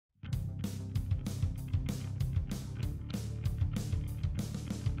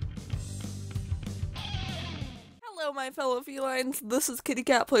Hello my fellow felines, this is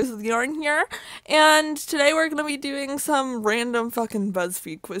KittyCatPlaysWithYarn here, and today we're gonna be doing some random fucking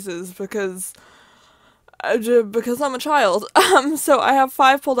Buzzfeed quizzes because I'm a child. So I have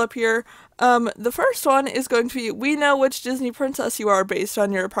 5 pulled up here. The first one is going to be, we know which Disney princess you are based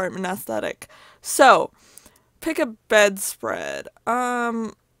on your apartment aesthetic. So, pick a bedspread.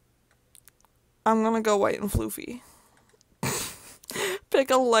 I'm gonna go white and floofy. Pick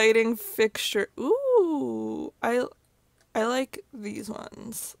a lighting fixture. Ooh, I like these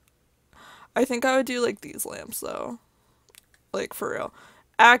ones. I think I would do like these lamps though. Like for real.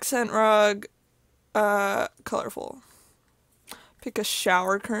 Accent rug, colorful. Pick a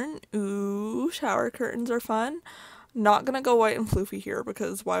shower curtain. Ooh, shower curtains are fun. Not gonna go white and floofy here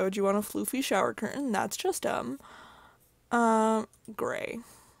because why would you want a floofy shower curtain? That's just dumb. Gray.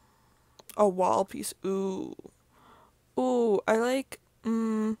 A wall piece. Ooh. Ooh, I like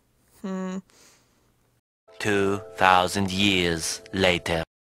 2,000 years later.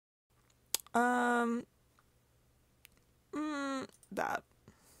 That.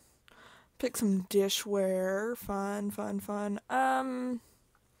 Pick some dishware. Fun.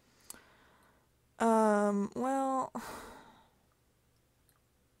 Well, I'm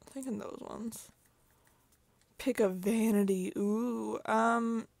thinking those ones. Pick a vanity. Ooh,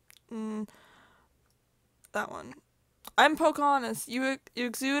 that one. I'm Pocahontas. You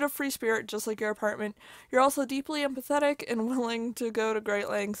exude a free spirit just like your apartment. You're also deeply empathetic and willing to go to great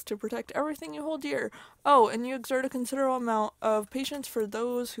lengths to protect everything you hold dear. Oh, and you exert a considerable amount of patience for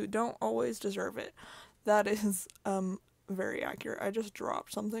those who don't always deserve it. That is, very accurate. I just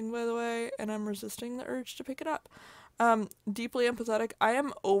dropped something, by the way, and I'm resisting the urge to pick it up. Deeply empathetic. I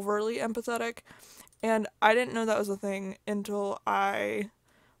am overly empathetic, and I didn't know that was a thing until I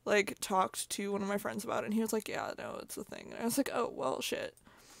like talked to one of my friends about it, and he was like, yeah, no, it's a thing. And I was like, oh, well, shit.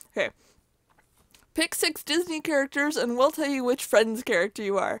 Okay. Pick 6 Disney characters and we'll tell you which Friends character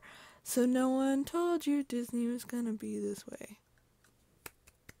you are. So no one told you Disney was gonna be this way.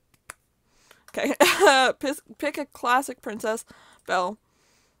 Okay. Pick a classic princess. Belle.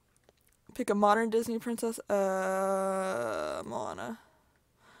 Pick a modern Disney princess. Moana.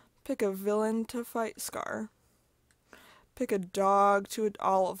 Pick a villain to fight. Scar. Pick a dog to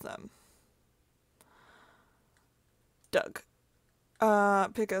all of them. Doug.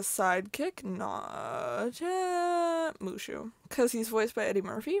 Pick a sidekick. Not Mushu. Because he's voiced by Eddie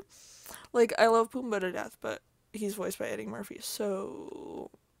Murphy. Like, I love Pumbaa to death, but he's voiced by Eddie Murphy.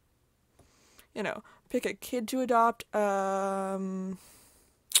 So, you know, pick a kid to adopt. None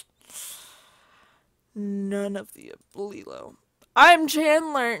of the Lilo. I'm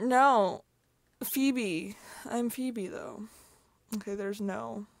Chandler. No. Phoebe. I'm Phoebe, though. Okay, there's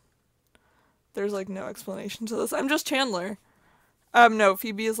like no explanation to this. I'm just Chandler. No,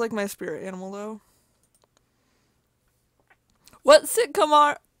 Phoebe is like my spirit animal, though. What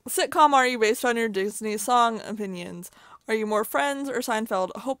sitcom are you based on your Disney song opinions? Are you more Friends or Seinfeld?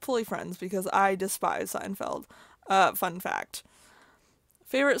 Hopefully Friends, because I despise Seinfeld. Fun fact.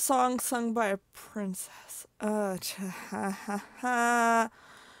 Favorite song sung by a princess?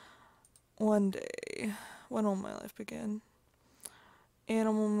 One day. When will my life begin?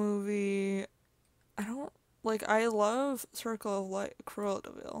 Animal movie. I love Circle of Life, Cruella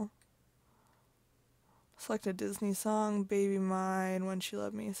de Vil. Select a Disney song, Baby Mine, When She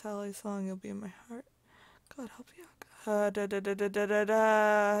Loved Me, Sally's song, You'll Be in My Heart. God help you.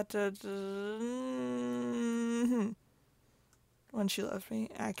 When She Loved Me,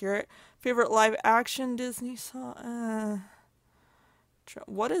 accurate. Favorite live action Disney song?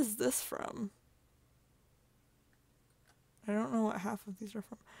 What is this from? I don't know what half of these are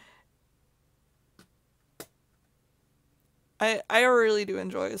from. I really do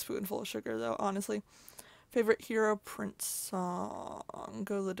enjoy A Spoonful of Sugar, though, honestly. Favorite hero Prince song?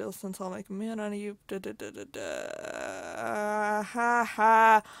 Go the distance, I'll make a man out of you. Ha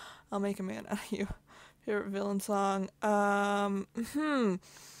ha. I'll make a man out of you. Favorite villain song? I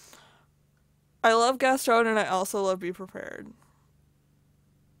love Gaston and I also love Be Prepared.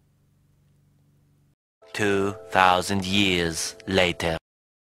 2,000 years later.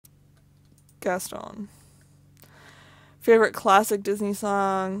 Gaston. Favorite classic Disney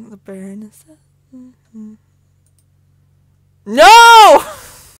song? The Baroness. No!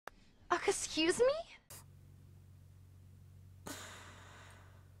 Excuse me?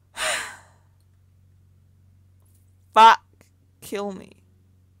 Fuck. Kill me.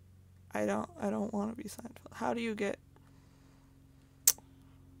 I don't want to be Seinfeld. How do you get...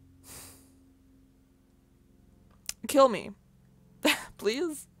 Kill me.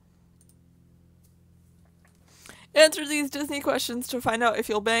 Please? Answer these Disney questions to find out if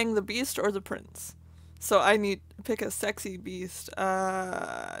you'll bang the Beast or the Prince. So I need to pick a sexy beast.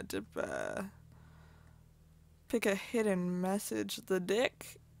 Pick a hidden message. The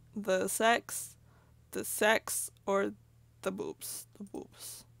dick, the sex, or the boobs. The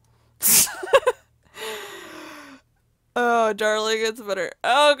boobs. Oh, darling, it's better.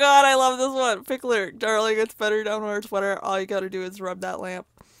 Oh god, I love this one. Pick lyric. Darling, it's better down where it's wetter. All you gotta do is rub that lamp.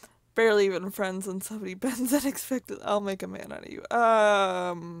 Barely even friends and somebody bends unexpected. I'll make a man out of you.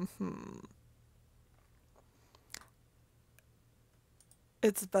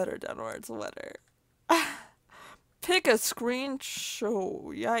 It's better down where it's wetter. Pick a screen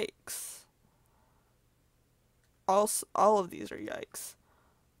show. Yikes. All of these are yikes.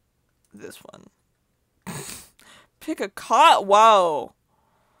 This one. Pick a cot. Whoa.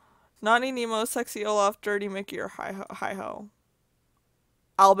 Naughty Nemo, sexy Olaf, dirty Mickey, or hi-ho.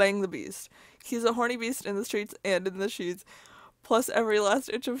 I'll bang the beast. He's a horny beast in the streets and in the sheets. Plus every last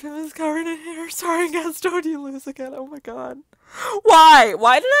inch of him is covered in hair. Sorry, Gaston, you lose again. Oh my god. Why?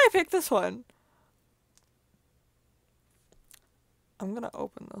 Why did I pick this one? I'm gonna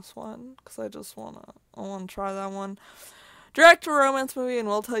open this one because I wanna try that one. Direct a romance movie and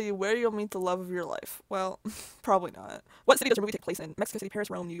we'll tell you where you'll meet the love of your life. Well, probably not. What city does your movie take place in? Mexico City, Paris,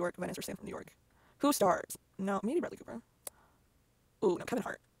 Rome, New York, Venice, or Stanford, New York? Who stars? No, maybe Bradley Cooper. Ooh, no, Kevin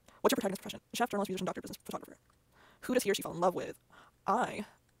Hart. What's your protagonist's profession? Chef, journalist, musician, doctor, business, photographer. Who does he or she fall in love with?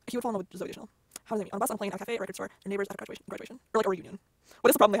 He would fall in love with Zoe Deschanel. How does they meet? On a bus, on a plane, at a cafe, a record store, their neighbors at a graduation. Or like a reunion. What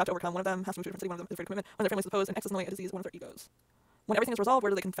is the problem they have to overcome? One of them has to move to a different city, one of them is afraid of commitment, one of their families is opposed, and X is annoying a disease, one of their egos. When everything is resolved,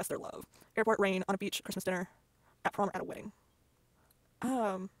 where do they confess their love? Airport, rain, on a beach, Christmas dinner, at prom, or at a wedding.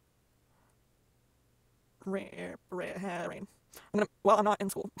 Rain. I'm not in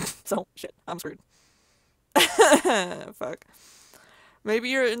school, so shit, I'm screwed. Fuck. Maybe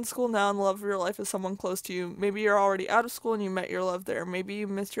you're in school now and the love of your life is someone close to you. Maybe you're already out of school and you met your love there. Maybe you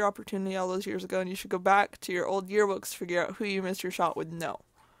missed your opportunity all those years ago and you should go back to your old yearbooks to figure out who you missed your shot with. No.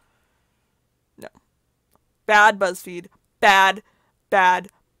 Bad, BuzzFeed. Bad.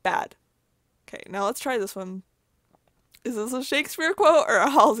 Okay, now let's try this one. Is this a Shakespeare quote or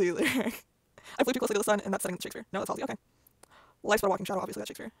a Halsey lyric? I flew too closely to the sun and that's setting Shakespeare. No, that's Halsey. Okay. Life's but a walking shadow. Obviously, that's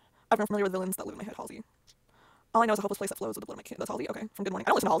Shakespeare. I've been familiar with villains that live in my head. Halsey. All I know is a hopeless place that flows with the blood of my kid. That's Halsey. Okay. From Good Morning.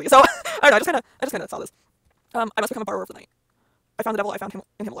 I don't listen to Halsey, so I don't know. I just kind of saw this. I must become a borrower for the night. I found the devil. I found him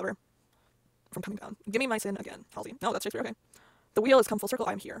in him a lover. From coming down. Give me my sin again. Halsey. No, that's Shakespeare. Okay. The wheel has come full circle.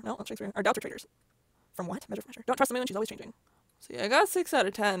 I'm here. No, that's Shakespeare. Our doubts are traitors. From what? Measure for measure. Don't trust the moon. She's always changing. See, I got 6 out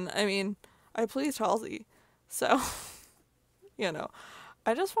of 10. I mean, I pleased Halsey, so you know.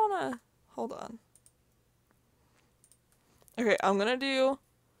 I just wanna hold on. Okay, I'm gonna do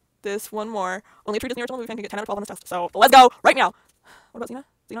this one more. Only a true Disney original movie fan can get 10 out of 12 on this test. So let's go right now. What about Xena?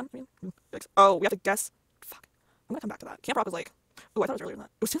 Xenon? I mean, oh, we have to guess. Fuck. I'm gonna come back to that. Camp Rock was like, ooh, I thought it was earlier than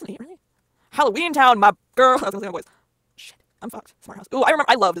that. It was 2008, really? Halloween Town, my girl. I was gonna say my boys. Shit, I'm fucked. Smart House. Ooh, I remember.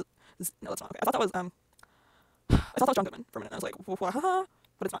 I loved this. No, that's not. Okay, I thought that was John Goodman for a minute. I was like,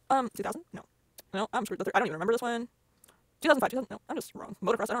 but it's not. 2000? No, I'm screwed. I don't even remember this one. 2005, 2000. No, I'm just wrong.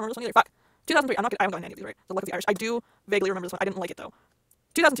 Motocross. I don't remember this one either. Fuck. 2003. I haven't gotten any of these right. The Luck of the Irish. I do vaguely remember this one. I didn't like it though.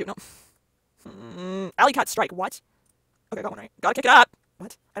 2002. No. Alley Cat Strike. What? Okay, I got one right. Gotta kick it up.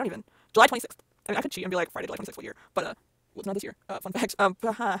 What? I don't even. July 26th. I mean, I could cheat and be like Friday, July 26th, what year? But well, it's not this year. Fun facts. 2000.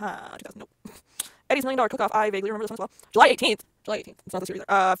 Nope. Eddie's $1 Million Cook-Off. I vaguely remember this one as well. July 18th. It's not this year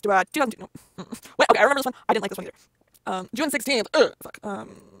either. 2002. Nope. Wait. Okay, I remember this one. I didn't like this one either. June 16th. Fuck.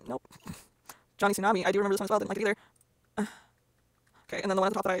 Nope. Johnny Tsunami. I do remember this one as well. Didn't like it either. Okay, and then the one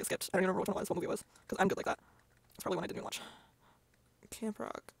at the top that I skipped. I don't even remember which one it was, what movie it was, because I'm good like that. That's probably one I didn't even watch. Camp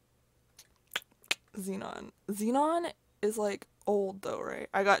Rock. Xenon. Xenon is like old though, right?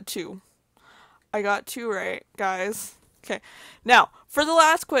 I got 2. I got 2 right, guys. Okay, now for the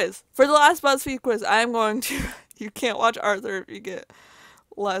last quiz, for the last BuzzFeed quiz, I am going to. You can't watch Arthur if you get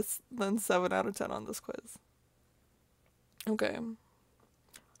less than 7 out of 10 on this quiz. Okay.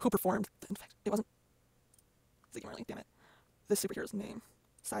 Who performed? In fact, it wasn't Ziggy Marley. Damn it. This superhero's name.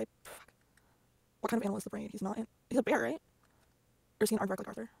 What kind of animal is the brain? He's not in. He's a bear, right? Or is he an aardvark like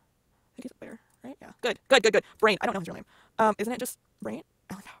Arthur? I think he's a bear, right? Yeah. Good. Brain. I don't know his real name. Isn't it just Brain?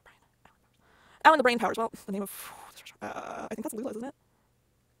 Alan Power. Alan the Brain Powers. Well, the name of. I think that's Lula's, isn't it?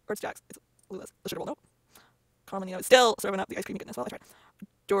 Or it's Jack's. It's Lula's. The sugar bowl. Nope. Carmenino is still serving up the ice cream goodness. Well, I tried.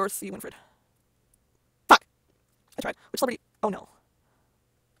 Dorsey Winfred. Fuck. I tried. Which celebrity? Oh no.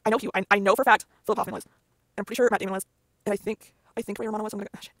 I know Hugh. I know for a fact Philip Hoffman was. I'm pretty sure Matt Damon was. And I think Ray Romano was. I'm gonna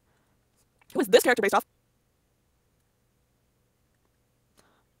go. Shit. Who is this character based off?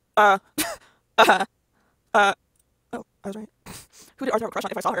 Oh, I was right. Who did Arthur have a crush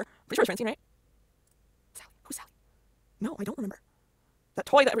on if I saw her? Pretty sure it's Francine, right? Sally. Who's Sally? No, I don't remember. That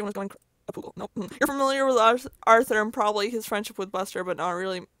toy that everyone was going a poodle. Nope. You're familiar with Arthur and probably his friendship with Buster, but not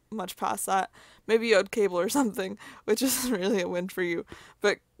really much past that. Maybe you had cable or something, which is really a win for you.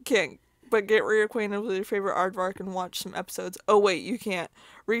 But get reacquainted with your favorite aardvark and watch some episodes. Oh wait, you can't.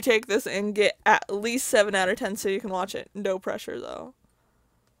 Retake this and get at least 7 out of 10 so you can watch it. No pressure though.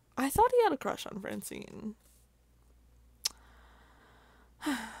 I thought he had a crush on Francine.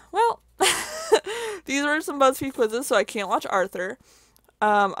 Well, these were some BuzzFeed quizzes, so I can't watch Arthur.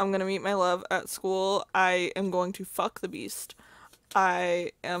 I'm gonna meet my love at school. I am going to fuck the beast.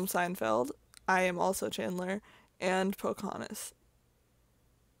 I am Seinfeld. I am also Chandler and Pocahontas.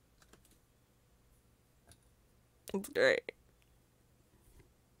 It's great.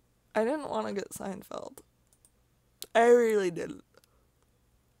 I didn't want to get Seinfeld. I really didn't.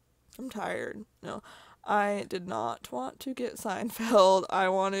 I'm tired. No, I did not want to get Seinfeld. I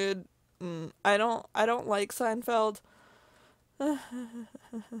wanted. I don't like Seinfeld. Can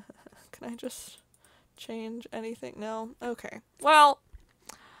I just change anything? No? Okay. Well,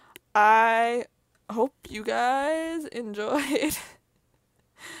 I hope you guys enjoyed.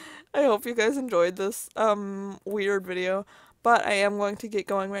 I hope you guys enjoyed this weird video, but I am going to get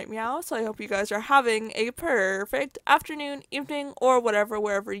going right now, so I hope you guys are having a perfect afternoon, evening, or whatever,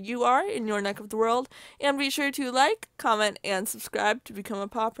 wherever you are in your neck of the world, and be sure to like, comment, and subscribe to become a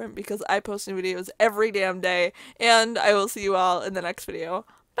paw print, because I post new videos every damn day, and I will see you all in the next video.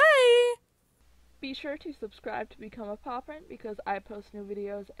 Bye! Be sure to subscribe to become a paw print, because I post new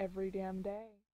videos every damn day.